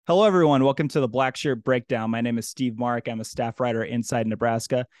Hello, everyone. Welcome to the Blackshirt Breakdown. My name is Steve Mark. I'm a staff writer at Inside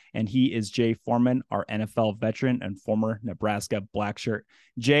Nebraska, and he is Jay Foreman, our NFL veteran and former Nebraska Blackshirt.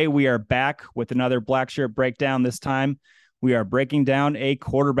 Jay, we are back with another Blackshirt Breakdown. This time, we are breaking down a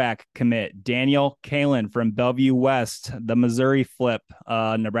quarterback commit, Daniel Kaelin from Bellevue West, the Missouri flip.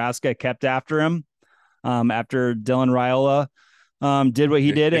 Nebraska kept after him after Dylan Raiola did what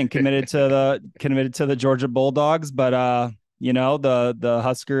he did and committed to the Georgia Bulldogs. But the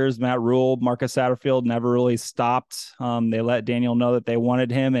Huskers, Matt Rule, Marcus Satterfield never really stopped. They let Daniel know that they wanted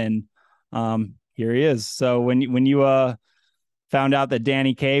him, and here he is. So when you found out that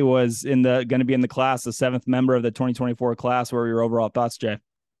Danny K was going to be in the class, the seventh member of the 2024 class, what were your overall thoughts, Jay?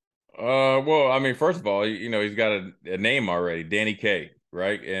 Well, I mean, first of all, he's got a name already, Danny K,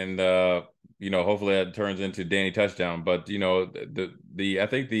 right? And hopefully that turns into Danny Touchdown. But I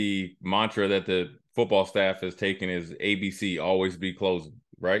think the mantra that the football staff has taken is ABC, always be closing,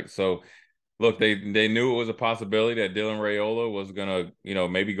 right? So look, they knew it was a possibility that Dylan Raiola was gonna,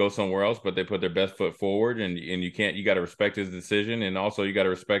 maybe go somewhere else, but they put their best foot forward, and you got to respect his decision, and also you got to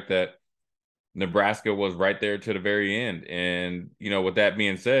respect that Nebraska was right there to the very end. And, with that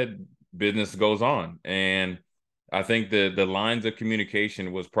being said, business goes on. And I think the lines of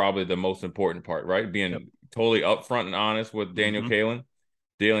communication was probably the most important part, right? Yep. Being totally upfront and honest with Daniel Mm-hmm. Kaelin.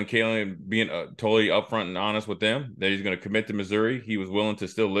 Dalen Kaelin being totally upfront and honest with them that he's going to commit to Missouri. He was willing to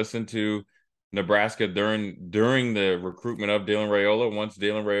still listen to Nebraska during the recruitment of Dylan Raiola. Once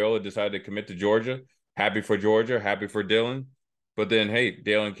Dylan Raiola decided to commit to Georgia, happy for Georgia, happy for Dylan. But then, hey,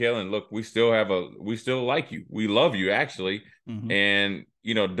 Dale and Kaelin, look, we still like you. We love you, actually. Mm-hmm. And,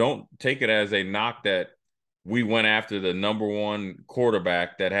 don't take it as a knock that we went after the number one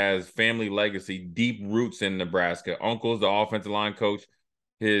quarterback that has family legacy, deep roots in Nebraska. Uncle's the offensive line coach.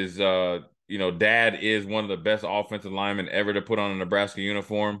 His, dad is one of the best offensive linemen ever to put on a Nebraska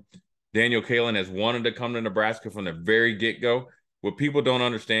uniform. Daniel Kaelin has wanted to come to Nebraska from the very get-go. What people don't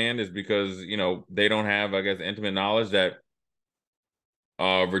understand is because, they don't have, I guess, intimate knowledge that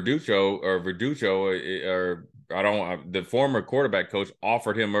Verduccio or I don't the former quarterback coach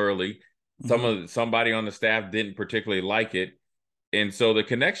offered him early. Mm-hmm. Somebody on the staff didn't particularly like it, and so the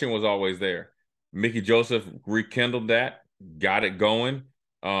connection was always there. Mickey Joseph rekindled that, got it going.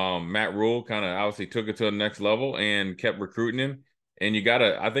 Matt Rule kind of obviously took it to the next level and kept recruiting him. And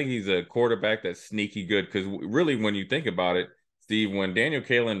I think he's a quarterback that's sneaky good because really, when you think about it, Steve, when Daniel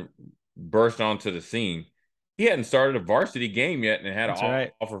Kaelin burst onto the scene, he hadn't started a varsity game yet and had an That's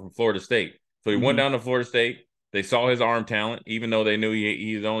right. offer from Florida State. So he went Mm-hmm. down to Florida State. They saw his arm talent, even though they knew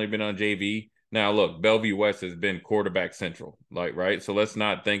he's only been on JV. Now, look, Bellevue West has been quarterback central, like, right? So let's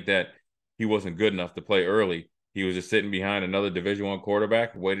not think that he wasn't good enough to play early. He was just sitting behind another Division I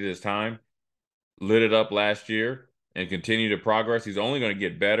quarterback, waited his time, lit it up last year, and continued to progress. He's only going to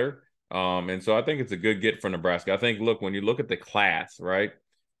get better. And so I think it's a good get for Nebraska. I think, look, when you look at the class, right,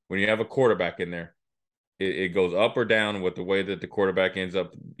 when you have a quarterback in there, it goes up or down with the way that the quarterback ends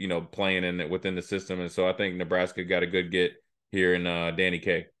up, playing in it within the system. And so I think Nebraska got a good get here in Danny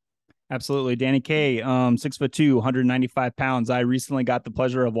K. Absolutely. Danny K, 6'2", 195 pounds. I recently got the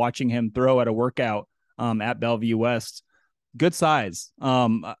pleasure of watching him throw at a workout at Bellevue West. Good size.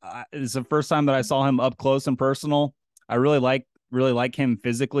 It's the first time that I saw him up close and personal. I really like him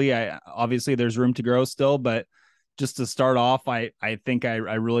physically. I obviously there's room to grow still, but just to start off, I think I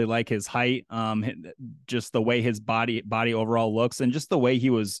really like his height, just the way his body overall looks, and just the way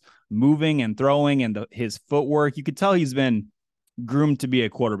he was moving and throwing and his footwork. You could tell he's been groomed to be a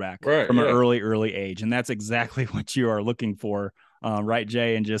quarterback Right. from an Yeah. early age, and that's exactly what you are looking for, right,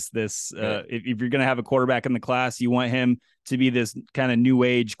 Jay? And just this, Right. if you're going to have a quarterback in the class, you want him to be this kind of new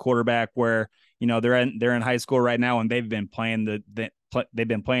age quarterback where they're in high school right now, and they've been playing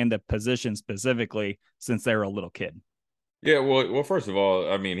the position specifically since they were a little kid. Yeah, well, first of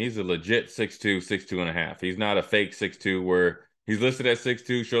all, I mean, he's a legit 6'2", 6'2" and a half. He's not a fake 6'2" where he's listed as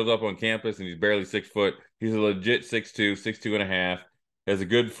 6'2", shows up on campus and he's barely 6 foot. He's a legit 6'2", 6'2" and a half. Has a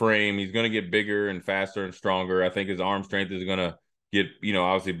good frame. He's going to get bigger and faster and stronger. I think his arm strength is going to get,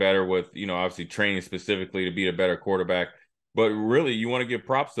 obviously better with, obviously training specifically to be a better quarterback. But really, you want to give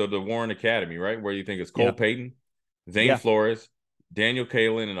props to the Warren Academy, right? Where you think it's Cole Yeah, Payton, Zane yeah, Flores, Daniel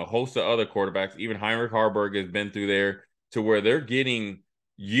Kaelin, and a host of other quarterbacks. Even Heinrich Harburg has been through there to where they're getting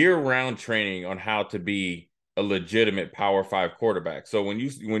year-round training on how to be a legitimate Power Five quarterback. So when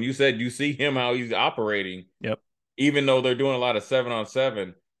you said you see him how he's operating, yep, even though they're doing a lot of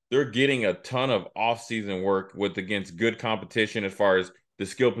 7-on-7, they're getting a ton of off-season work with against good competition as far as the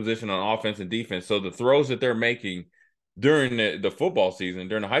skill position on offense and defense. So the throws that they're making during the football season,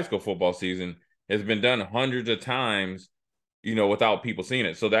 during the high school football season, has been done hundreds of times without people seeing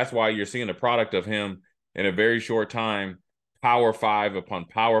it. So that's why you're seeing the product of him in a very short time, Power Five upon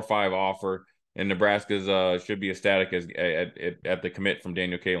Power Five offer, and Nebraska's should be ecstatic at the commit from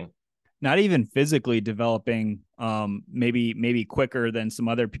Daniel Kaelin. Not even physically developing, maybe quicker than some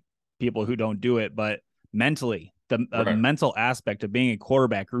other people who don't do it, but mentally, the Right. mental aspect of being a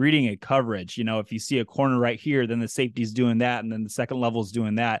quarterback, reading a coverage. If you see a corner right here, then the safety's doing that, and then the second level is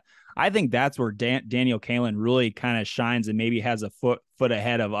doing that. I think that's where Daniel Kaelin really kind of shines and maybe has a foot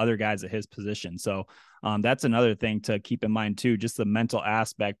ahead of other guys at his position. So that's another thing to keep in mind too, just the mental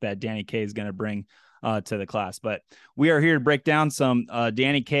aspect that Danny K is going to bring to the class. But we are here to break down some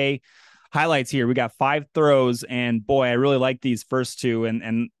Danny K highlights here. We got 5 throws, and boy, I really like these first 2,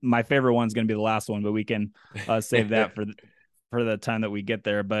 and my favorite one's going to be the last one, but we can save that for the time that we get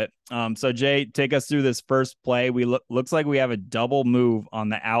there. But so Jay, take us through this first play. Looks like we have a double move on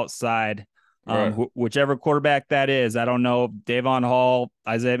the outside. Right. Whichever quarterback that is, I don't know. Davon Hall,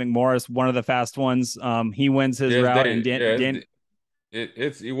 Isaiah McMorris, one of the fast ones. He wins his route, and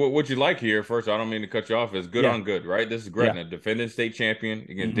it's what you like here. First, I don't mean to cut you off. Is good yeah, on good, right? This is yeah, Gretna, defending state champion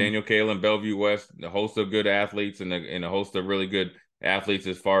against Daniel Kaelin, Bellevue West, a host of good athletes and a host of really good athletes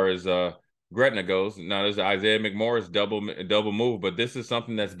as far as Gretna goes. Now there's Isaiah McMorris double move, but this is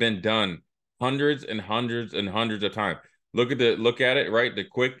something that's been done hundreds and hundreds and hundreds of times. Look at it, right? The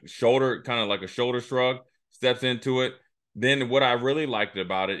quick shoulder, kind of like a shoulder shrug, steps into it. Then what I really liked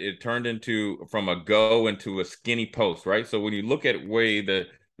about it, it turned into from a go into a skinny post, right? So when you look at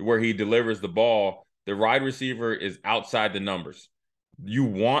where he delivers the ball, the wide receiver is outside the numbers. You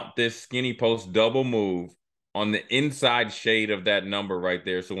want this skinny post double move on the inside shade of that number right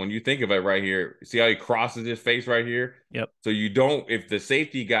there. So when you think of it right here, see how he crosses his face right here? yep. So you don't, if the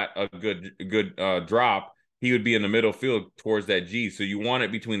safety got a good drop, he would be in the middle field towards that G. So you want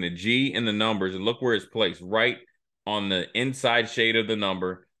it between the G and the numbers, and look where it's placed, right on the inside shade of the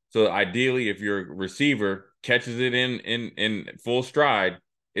number. So ideally, if your receiver catches it in full stride,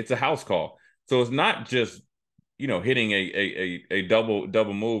 it's a house call. So it's not just hitting a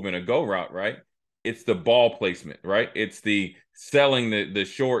double move in a go route, right? It's the ball placement, right? It's the selling the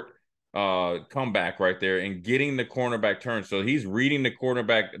short comeback right there and getting the cornerback turn. So he's reading the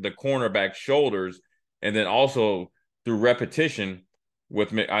cornerback shoulders, and then also through repetition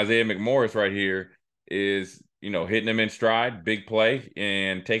with Isaiah McMorris right here is hitting him in stride, big play,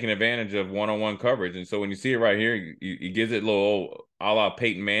 and taking advantage of one-on-one coverage. And so when you see it right here, he gives it a little a la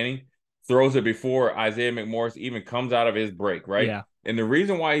Peyton Manning, throws it before Isaiah McMorris even comes out of his break, right? Yeah. And the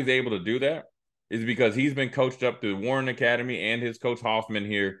reason why he's able to do that is because he's been coached up through Warren Academy and his coach Hoffman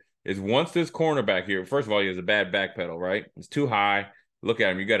here. Is once this cornerback here, first of all, he has a bad back pedal, right? It's too high. Look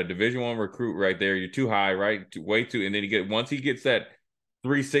at him. You got a Division I recruit right there. You're too high, right? Way too. And then once he gets that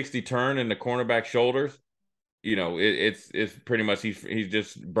 360 turn in the cornerback shoulders, it's pretty much he's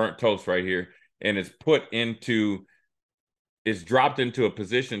just burnt toast right here, and it's dropped into a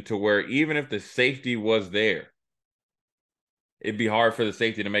position to where even if the safety was there, it'd be hard for the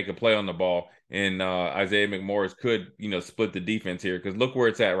safety to make a play on the ball. And Isaiah McMorris could, split the defense here, because look where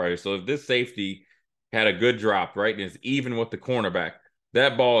it's at right here. So if this safety had a good drop, right, and it's even with the cornerback,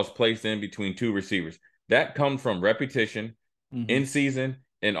 that ball is placed in between 2 receivers. That comes from repetition, in season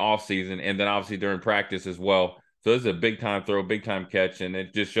and off season, and then obviously during practice as well. So this is a big time throw, big time catch, and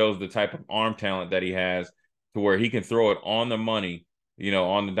it just shows the type of arm talent that he has to where he can throw it on the money,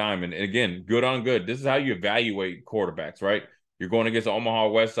 on the diamond. And again, good on good. This is how you evaluate quarterbacks, right? You're going against Omaha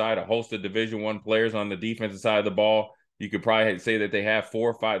West Side, a host of Division I players on the defensive side of the ball. You could probably say that they have 4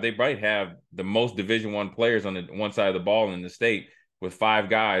 or 5. They might have the most Division I players on the one side of the ball in the state, with 5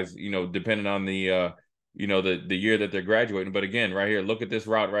 guys, depending on the the year that they're graduating. But again, right here, look at this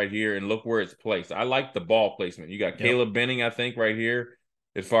route right here and look where it's placed. I like the ball placement. You got Caleb Benning, I think, right here,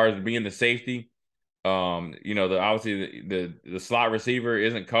 as far as being the safety. Obviously the slot receiver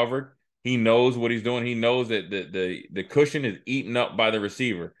isn't covered. He knows what he's doing. He knows that the cushion is eaten up by the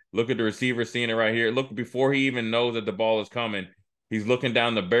receiver. Look at the receiver seeing it right here. Look, before he even knows that the ball is coming, he's looking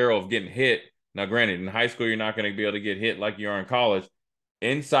down the barrel of getting hit. Now, granted, in high school, you're not going to be able to get hit like you are in college.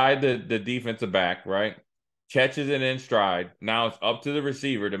 Inside the defensive back, right? Catches it in stride. Now it's up to the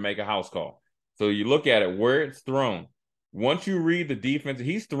receiver to make a house call. So you look at it, where it's thrown. Once you read the defense,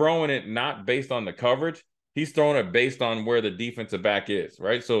 he's throwing it not based on the coverage. He's throwing it based on where the defensive back is,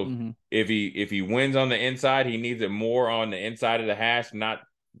 right? So if he wins on the inside, he needs it more on the inside of the hash, not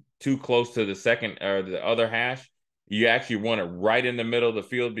too close to the second or the other hash. You actually want it right in the middle of the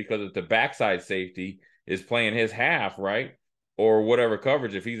field, because if the backside safety is playing his half, right, or whatever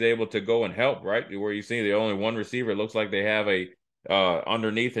coverage, if he's able to go and help, right, where you see the only one receiver, it looks like they have a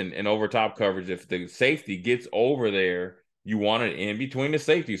underneath and over top coverage. If the safety gets over there you want it in between the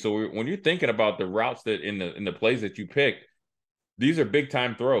safety. So when you're thinking about the routes that in the plays that you pick, these are big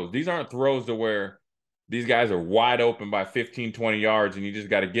time throws. These aren't throws to where these guys are wide open by 15, 20 yards and you just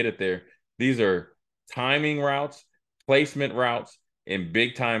got to get it there. These are timing routes, placement routes, and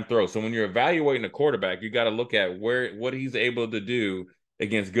big time throws. So when you're evaluating a quarterback, you got to look at what he's able to do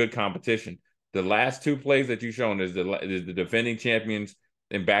against good competition. The last two plays that you've shown is the defending champions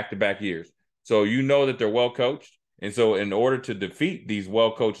in back-to-back years. So you know that they're well coached. And so in order to defeat these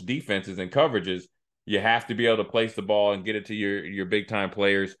well-coached defenses and coverages, you have to be able to place the ball and get it to your big-time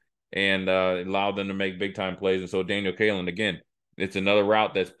players and allow them to make big-time plays. And so Daniel Kaelin, again, it's another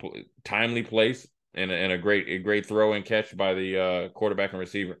route that's timely placed and a great throw and catch by the quarterback and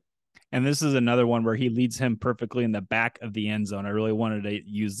receiver. And this is another one where he leads him perfectly in the back of the end zone. I really wanted to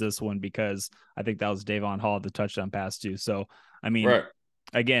use this one because I think that was Davon Hall, the touchdown pass too. So, I mean, right.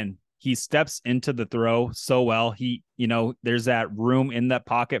 Again, he steps into the throw so well. There's that room in that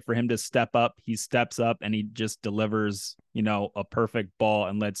pocket for him to step up. He steps up and he just delivers, a perfect ball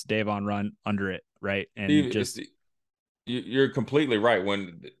and lets Davon run under it. Right. And you're completely right.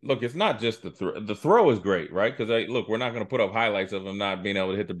 It's not just the throw. The throw is great, right? Because we're not going to put up highlights of him not being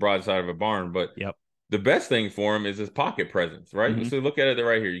able to hit the broadside of a barn, but yep. The best thing for him is his pocket presence, right? Mm-hmm. So look at it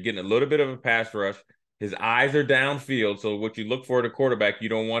right here. You're getting a little bit of a pass rush. His eyes are downfield. So what you look for at a quarterback, you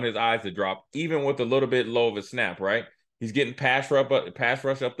don't want his eyes to drop, even with a little bit low of a snap, right? He's getting pass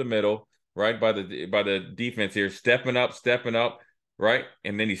rush up the middle, right? By the defense here, stepping up, right?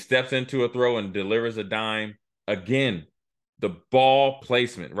 And then he steps into a throw and delivers a dime. Again, the ball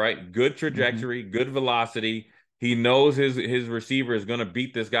placement, right? Good trajectory, good velocity. He knows his receiver is going to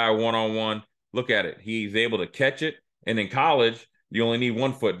beat this guy one-on-one. Look at it. He's able to catch it. And in college, you only need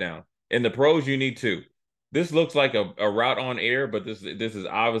 1 foot down. In the pros, you need 2. This looks like a route on air, but this is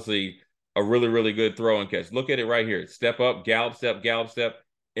obviously a really, really good throw and catch. Look at it right here. Step up, gallop step,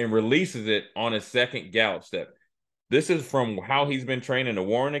 and releases it on his second gallop step. This is from how he's been trained in the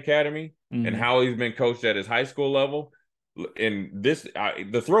Warren Academy and how he's been coached at his high school level. And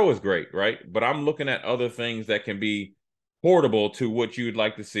the throw is great, right? But I'm looking at other things that can be portable to what you'd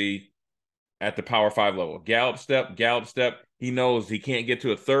like to see at the Power 5 level. Gallop step. He knows he can't get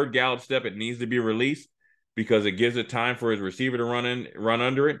to a third gallop step. It needs to be released because it gives it time for his receiver to run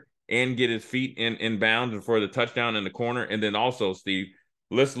under it and get his feet in bounds and for the touchdown in the corner. And then also, Steve,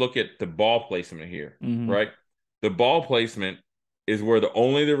 let's look at the ball placement here, right? The ball placement is where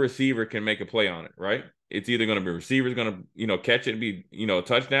only the receiver can make a play on it, right? It's either going to be receiver's going to, catch it and be, a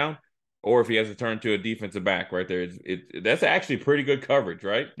touchdown, or if he has to turn to a defensive back right there. That's actually pretty good coverage,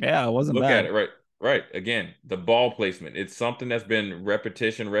 right? Yeah, it wasn't bad. Look at it, right. Again, the ball placement. It's something that's been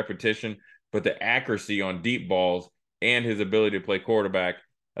repetition, but the accuracy on deep balls and his ability to play quarterback.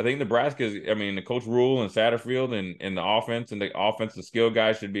 I think the Coach Rule and Satterfield and the offense and the offensive skill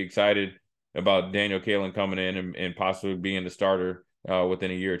guys should be excited about Daniel Kaelin coming in and possibly being the starter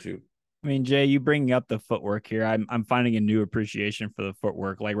within a year or two. I mean, Jay, you bringing up the footwork here, I'm finding a new appreciation for the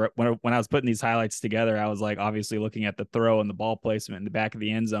footwork. Like when I was putting these highlights together, I was like obviously looking at the throw and the ball placement in the back of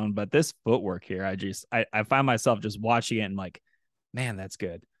the end zone, but this footwork here, I find myself just watching it and like, man, that's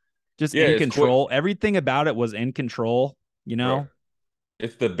good. Just in control. Quick. Everything about it was in control, Right.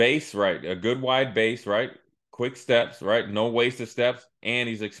 It's the base, right? A good wide base, right? Quick steps, right? No wasted steps, and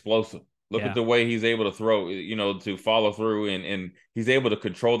he's explosive. Look at the way he's able to throw, to follow through and he's able to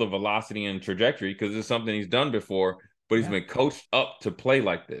control the velocity and trajectory because it's something he's done before, but he's been coached up to play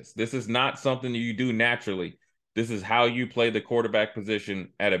like this. This is not something you do naturally. This is how you play the quarterback position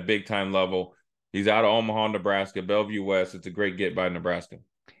at a big time level. He's out of Omaha, Nebraska, Bellevue West. It's a great get by Nebraska.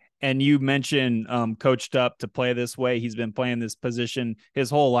 And you mentioned coached up to play this way. He's been playing this position his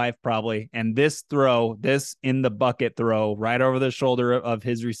whole life probably. And this in the bucket throw right over the shoulder of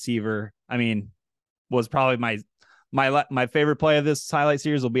his receiver, was probably my favorite play of this highlight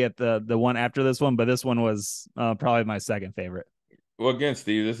series. Will be at the one after this one, but this one was probably my second favorite. Well, again,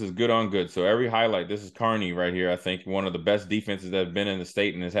 Steve, this is good on good. So every highlight, this is Kearney right here. I think one of the best defenses that have been in the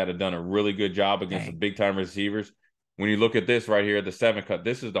state and has done a really good job against the big time receivers. When you look at this right here, the 7 cut,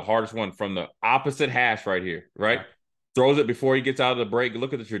 this is the hardest one from the opposite hash right here, right? Yeah. Throws it before he gets out of the break.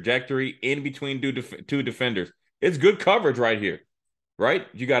 Look at the trajectory in between two defenders. It's good coverage right here, right?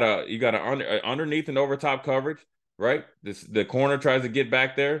 You got underneath and over top coverage, right? The corner tries to get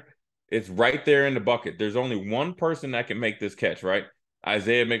back there. It's right there in the bucket. There's only one person that can make this catch, right?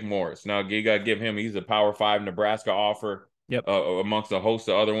 Isaiah McMorris. Now, you got to give him, he's a Power 5 Nebraska offer amongst a host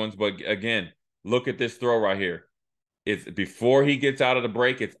of other ones. But again, look at this throw right here. It's before he gets out of the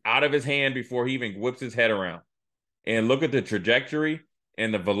break. It's out of his hand before he even whips his head around. And look at the trajectory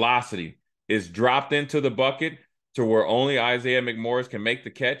and the velocity. It's dropped into the bucket. to where only Isaiah McMorris can make the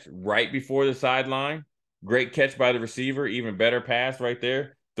catch right before the sideline. Great catch by the receiver, even better pass right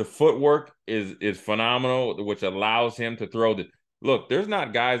there. The footwork is phenomenal, which allows him to throw the look. There's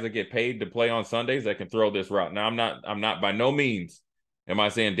not guys that get paid to play on Sundays that can throw this route. Now I'm not by no means am I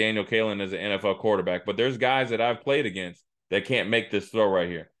saying Daniel Kaelin is an NFL quarterback, but there's guys that I've played against that can't make this throw right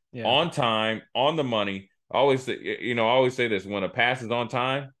here. Yeah. On time, on the money. I always say this: when a pass is on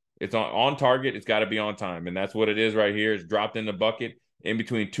time, it's on target. It's got to be on time, and that's what it is right here. It's dropped in the bucket in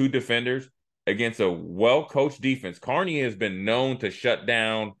between two defenders against a well-coached defense. Carney has been known to shut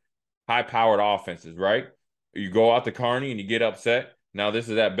down high-powered offenses, right? You go out to Carney and you get upset. Now this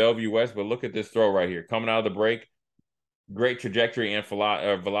is at Bellevue West, but look at this throw right here. Coming out of the break, great trajectory and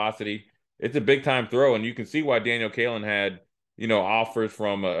velocity. It's a big-time throw, and you can see why Daniel Kaelin had, offers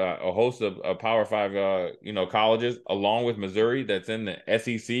from a host of Power 5, colleges, along with Missouri that's in the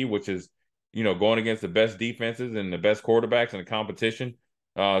SEC, which is, going against the best defenses and the best quarterbacks in the competition.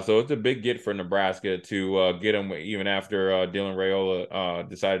 So it's a big get for Nebraska to get him even after Dylan Raiola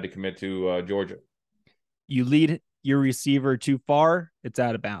decided to commit to Georgia. You lead your receiver too far, it's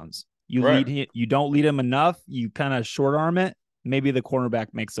out of bounds. You don't lead him enough, you kind of short arm it, maybe the cornerback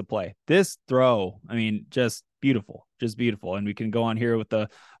makes a play. This throw, I mean, just beautiful. And we can go on here with the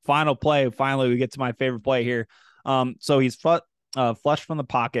final play. Finally, we get to my favorite play here. So he's flushed from the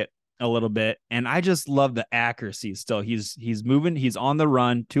pocket a little bit, and I just love the accuracy. Still, he's moving, he's on the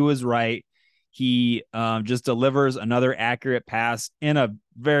run to his right. He just delivers another accurate pass in a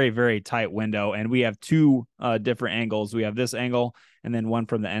very, very tight window. And we have two different angles. We have this angle and then one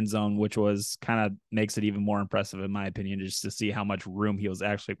from the end zone, which was kind of makes it even more impressive, in my opinion, just to see how much room he was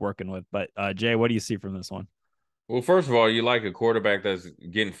actually working with. But Jay, what do you see from this one? Well, first of all, you like a quarterback that's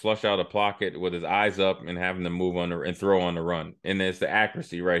getting flushed out of the pocket with his eyes up and having to move and throw on the run. And it's the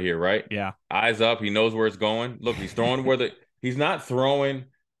accuracy right here, right? Yeah. Eyes up. He knows where it's going. Look, he's throwing he's not throwing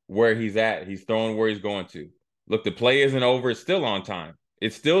where he's at. He's throwing where he's going to. Look, the play isn't over. It's still on time.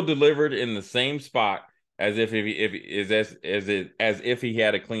 It's still delivered in the same spot as if he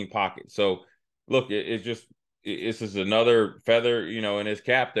had a clean pocket. So look, it's just another feather, in his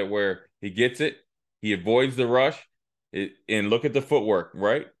cap that where he gets it. He avoids the rush, and look at the footwork,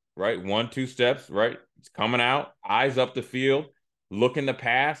 right? 1-2 steps, right? It's coming out, eyes up the field, looking to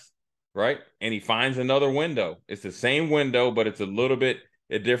pass, right? And he finds another window. It's the same window, but it's a little bit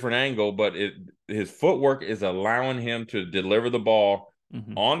a different angle. But his footwork is allowing him to deliver the ball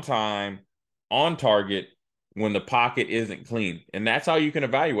on time, on target, when the pocket isn't clean. And that's how you can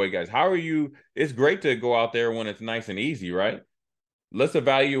evaluate guys. How are you? It's great to go out there when it's nice and easy, right? Let's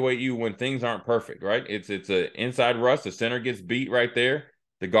evaluate you when things aren't perfect, right? It's an inside rush. The center gets beat right there.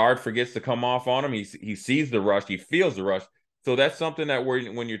 The guard forgets to come off on him. He sees the rush. He feels the rush. So that's something that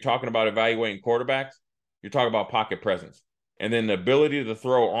when you're talking about evaluating quarterbacks, you're talking about pocket presence. And then the ability to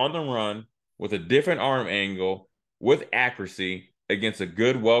throw on the run with a different arm angle with accuracy against a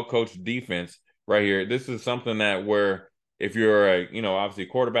good, well-coached defense right here. This is something that where if you're obviously a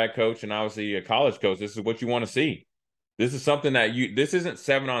quarterback coach and obviously a college coach, this is what you want to see. This is something that this isn't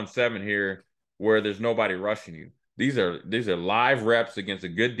 7-on-7 here where there's nobody rushing you. These are live reps against a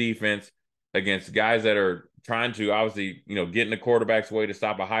good defense, against guys that are trying to obviously, get in the quarterback's way to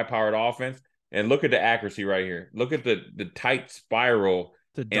stop a high-powered offense. And look at the accuracy right here. Look at the tight spiral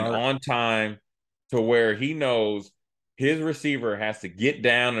and on time to where he knows his receiver has to get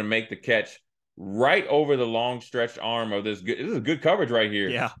down and make the catch right over the long stretched arm of this. This is good coverage right here.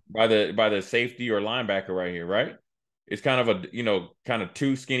 Yeah. By the safety or linebacker right here, right? It's kind of kind of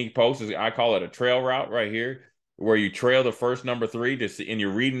two skinny posts. I call it a trail route right here, where you trail the first number 3 and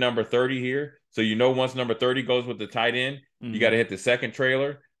you're reading number 30 here. So once number 30 goes with the tight end, you got to hit the second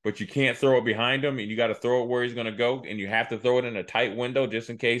trailer, but you can't throw it behind him, and you got to throw it where he's going to go, and you have to throw it in a tight window just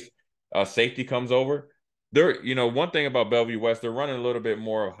in case safety comes over. One thing about Bellevue West, they're running a little bit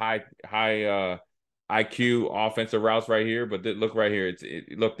more of high IQ offensive routes right here, but look right here.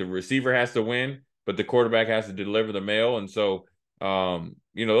 Look, the receiver has to win, but the quarterback has to deliver the mail. And so,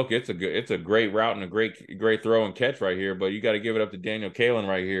 look, it's a great route and a great throw and catch right here, but you got to give it up to Daniel Kaelin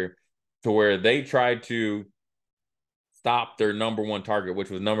right here to where they tried to stop their number one target, which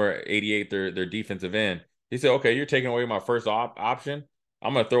was number 88, their defensive end. He said, okay, you're taking away my first option.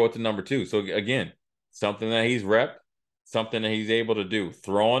 I'm going to throw it to number 2. So again, something that he's repped, something that he's able to do.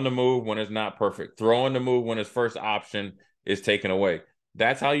 Throw on the move when it's not perfect. Throw on the move when his first option is taken away.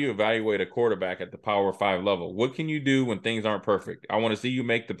 That's how you evaluate a quarterback at the Power 5 level. What can you do when things aren't perfect? I want to see you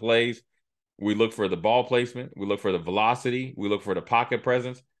make the plays. We look for the ball placement. We look for the velocity. We look for the pocket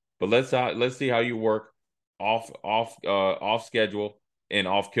presence. But let's see how you work off schedule and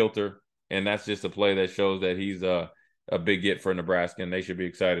off kilter and that's just a play that shows that he's a big get for Nebraska, and they should be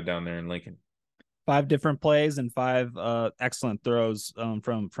excited down there in Lincoln. 5 different plays and 5 excellent throws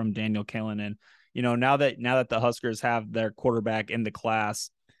from Daniel Kaelin. And now that the Huskers have their quarterback in the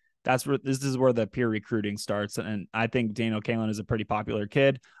class, this is where the peer recruiting starts. And I think Daniel Kaelin is a pretty popular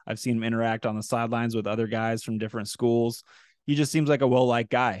kid. I've seen him interact on the sidelines with other guys from different schools. He just seems like a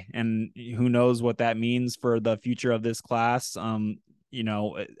well-liked guy, and who knows what that means for the future of this class. I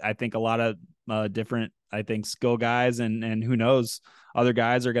think a lot of different, skill guys and who knows, other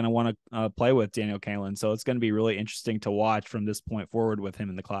guys are going to want to play with Daniel Kaelin. So it's going to be really interesting to watch from this point forward with him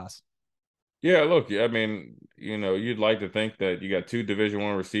in the class. Yeah, look, I mean, you'd like to think that you got 2 Division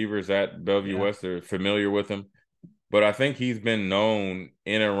I receivers at Bellevue West. They're familiar with him, but I think he's been known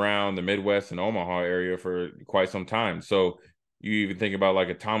in and around the Midwest and Omaha area for quite some time. So you even think about like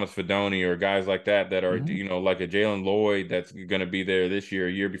a Thomas Fedoni or guys like that are, like a Jalen Lloyd that's going to be there this year,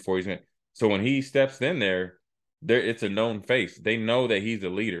 a year before he's going to. So when he steps in there, it's a known face. They know that he's a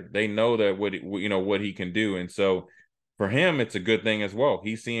leader. They know that what he can do. And so for him, it's a good thing as well.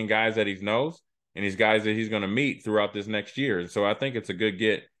 He's seeing guys that he knows and these guys that he's going to meet throughout this next year. So I think it's a good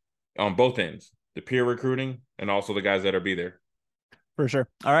get on both ends, the peer recruiting and also the guys that'll be there. For sure.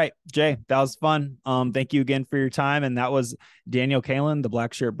 All right, Jay, that was fun. Thank you again for your time. And that was Daniel Kaelin, the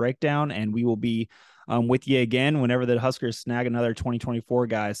Blackshirt Breakdown. And we will be with you again whenever the Huskers snag another 2024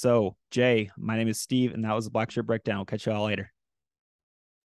 guy. So, Jay, my name is Steve, and that was the Blackshirt Breakdown. We'll catch you all later.